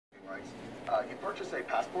You purchase a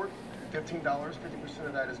passport, $15, 50%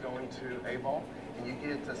 of that is going to A-Ball, and you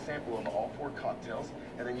get a sample of all 4 cocktails,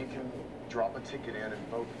 and then you can drop a ticket in and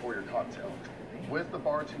vote for your cocktail. With the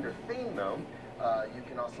bartender theme, though, you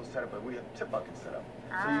can also set up we have tip buckets set up.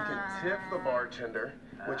 So you can tip the bartender,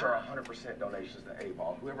 which are 100% donations to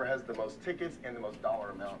A-Ball. Whoever has the most tickets and the most dollar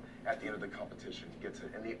amount at the end of the competition gets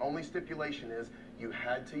it. And the only stipulation is you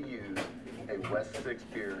had to use a West 6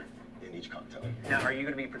 beer in each cocktail. Now, are you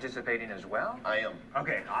going to be participating as well? I am.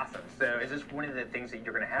 Okay, awesome. So is this one of the things that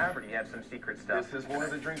you're going to have, or do you have some secret stuff? This is one of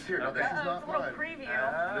the drinks here. Okay. Now, this is not mine. mine. Preview.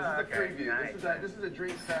 This is a preview. Nice. This is a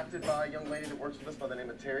drink crafted by a young lady that works with us by the name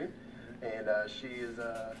of Terry, and she is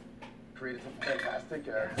created something fantastic.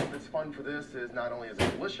 What's fun for this is not only is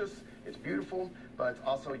it delicious, it's beautiful, but it's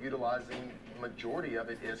also utilizing majority of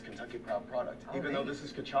it is Kentucky Proud product. Even though this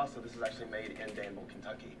is cachaça, this is actually made in Danville,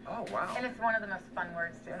 Kentucky. Oh, wow. And it's one of the most fun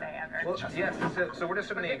words to say ever. Well, yes, so what are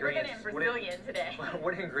some of the ingredients? We're getting Brazilian today.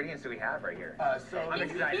 What ingredients do we have right here? I'm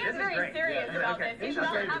excited. He's very serious about this. He's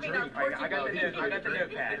not having a I got the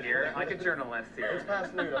notepad here, like a journalist here. It's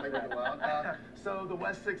past noon, I think we're allowed. So the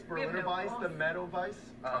West 6 Berliner Weiss, the Meadow Weiss.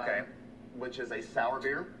 Okay. Which is a sour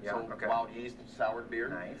beer, wild yeast soured beer.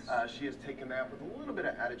 Nice. She has taken that with a little bit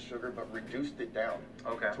of added sugar, but reduced it down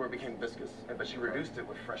to where it became viscous. But she reduced it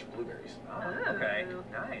with fresh blueberries. Oh, okay,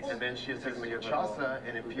 nice. And then she has taken the cachaça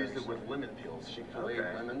and infused it with lemon peels. She filleted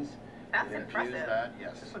lemons. That's impressive. That,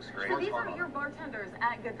 yes. This looks great. So these are your bartenders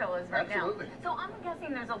at Goodfellas right now. So I'm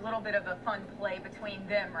guessing there's a little bit of a fun play between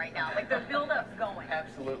them right now. Like the build-up's going.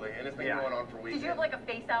 Absolutely, and it's been going on for weeks. Did you have like a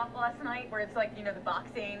face-off last night where it's like, you know, the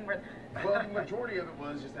boxing? Where... Well, the majority of it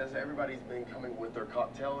was just as everybody's been coming with their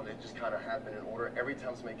cocktail, and it just kind of happened in order. Every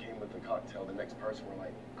time somebody came with the cocktail, the next person were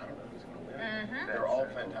like, I don't know who's going to win. They're all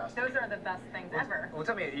fantastic. Those are the best things ever. Well,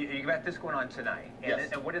 tell me, you got this going on tonight. And, yes.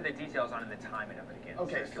 And what are the details on the timing of it again?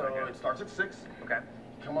 Okay, so it starts at 6. Okay.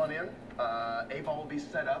 Come on in. A-Ball will be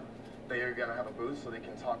set up. They are going to have a booth so they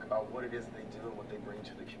can talk about what it is they do and what they bring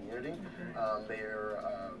to the community.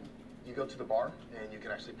 You go to the bar and you can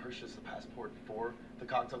actually purchase a passport for the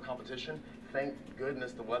cocktail competition. Thank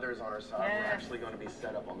goodness the weather is on our side. We're actually going to be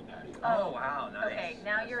set up on the patio. Oh, wow, nice. Okay,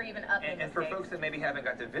 now you're even up in And for folks that maybe haven't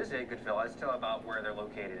got to visit Goodfellas, tell about where they're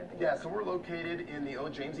located. Yeah, so we're located in the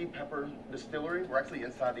old James E. Pepper Distillery. We're actually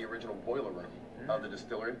inside the original boiler room of the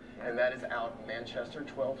distillery, and that is out in Manchester,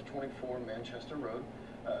 1224 Manchester Road.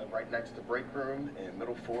 Right next to Break Room and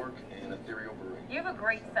Middle Fork and Ethereal Brewing. You have a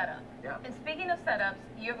great setup. Yeah. And speaking of setups,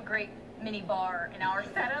 you have a great mini bar in our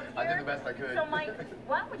setup here. I did the best I could. So Mike,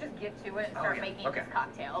 why don't we just get to it and start making this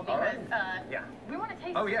cocktail? Because we want to taste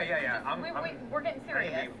it. Oh, yeah. We're getting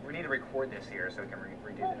serious. We need to record this here so we can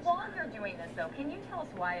redo this. While you're doing this, though, can you tell us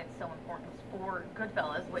why it's so important for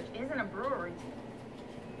Goodfellas, which isn't a brewery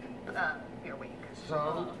beer week?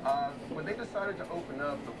 So, when they decided to open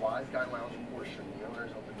up the Wise Guy Lounge portion, the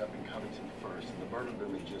owners opened up in Covington first, and the bourbon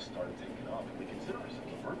boom had just started taking off, and we consider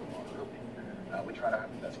ourselves a bourbon bar, really. We try to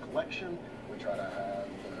have the best collection, we try to have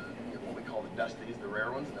what we call the dusties, the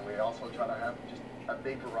rare ones, and then we also try to have just a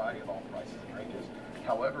big variety of all prices and ranges.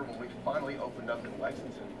 However, when we finally opened up in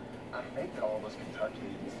Lexington, I think that all of us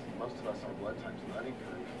Kentuckians, most of us are blood types 90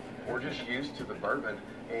 proof. We're just used to the bourbon,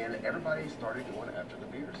 and everybody started going after the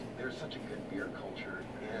beers. There's such a good beer culture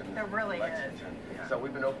in Lexington. So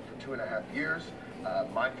we've been open for 2.5 years.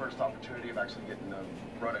 My first opportunity of actually getting to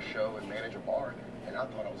run a show and manage a bar, and I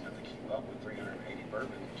thought I was going to keep up with 380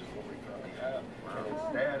 bourbon, which is what we currently have. And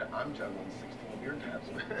instead, I'm juggling 16 beer taps.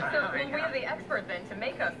 So we have the expert then to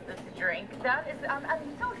make us this drink. That is, I'm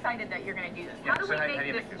so excited that you're going to do this. How do we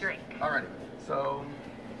make this drink? All right. So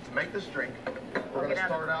to make this drink, we're going to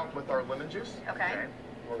start out with our lemon juice. Okay.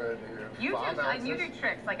 We're going to do 5 ounces. You do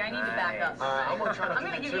tricks. Like, I need to back up. I'm going to try not to I'm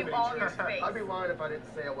going to do give too you many all your tricks. space. I'd be lying if I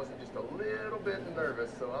didn't say I wasn't just a little bit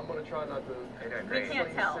nervous, so I'm going to try not to... We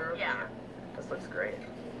can't tell, This looks great.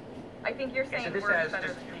 I think you're saying so this has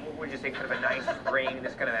just, what would you say, kind of a nice spring,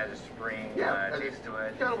 this kind of has a spring taste to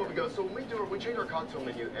it. Kind of what we go. So when we change our cocktail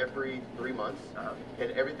menu every 3 months,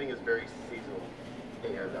 and everything is very seasonal.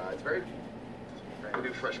 And it's very... We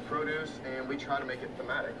do fresh produce, and we try to make it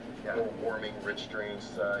thematic. More warming, rich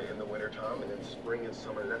drinks in the wintertime, and then spring and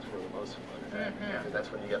summer, that's where the most fun is at. And that's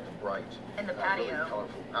when you get the bright, and the patio. really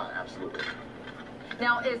colorful. Absolutely.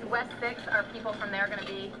 Now, is West 6, are people from there going to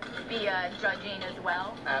be judging as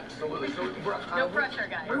well? Absolutely. So no pressure,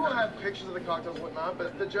 guys. We will have pictures of the cocktails and whatnot,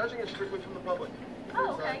 but the judging is strictly from the public.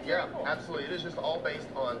 Oh, okay. Yeah, cool. absolutely. It is just all based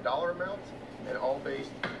on dollar amounts and all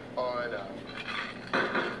based on.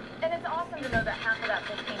 And it's awesome to know that half of that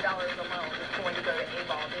 $15 alone is going to go to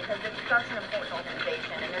A-Ball because it's such an important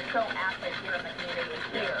organization and they're so active here in the community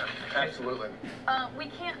here. Absolutely. We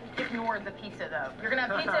can't ignore the pizza though. You're gonna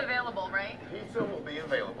have pizza available, right? Pizza will be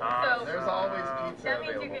available. So there's always pizza that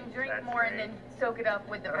means available. you can drink more and then soak it up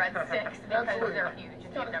with the breadsticks because they're huge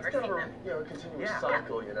and you've never seen them. A continuous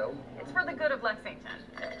cycle, you know. It's for the good of Lexington.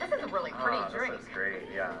 This is a really pretty drink. This is great,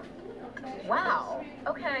 yeah. Wow.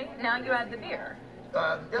 Okay, now you add the beer.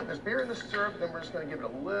 There's beer in the syrup, then we're just going to give it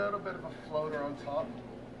a little bit of a floater on top.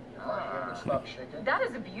 And stop shaking. That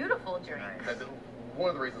is a beautiful drink. That's one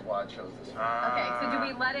of the reasons why I chose this one. Okay, so do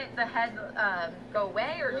we let the head go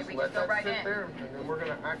away, or do we just go right in? Sit there, and then we're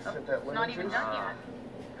going to accent that lemon Not even juice. done yet.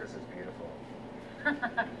 This is beautiful.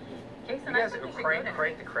 Jason, You I guys think you should crank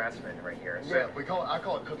go the craftsman right here. Yeah, I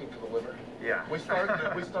call it cooking for the liver. Yeah. We start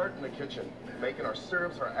in the kitchen, making our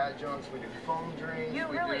syrups, our adjuncts. We do foam drinks. You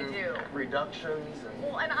really do. Reductions.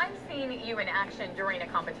 Well, and I've seen you in action during a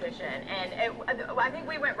competition, and I think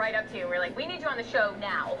we went right up to you and we were like, we need you on the show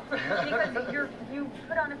now. Because you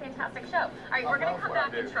put on a fantastic show. All right, we're going to come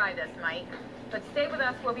back and try this, Mike. But stay with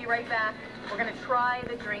us. We'll be right back. We're going to try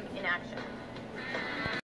the drink in action.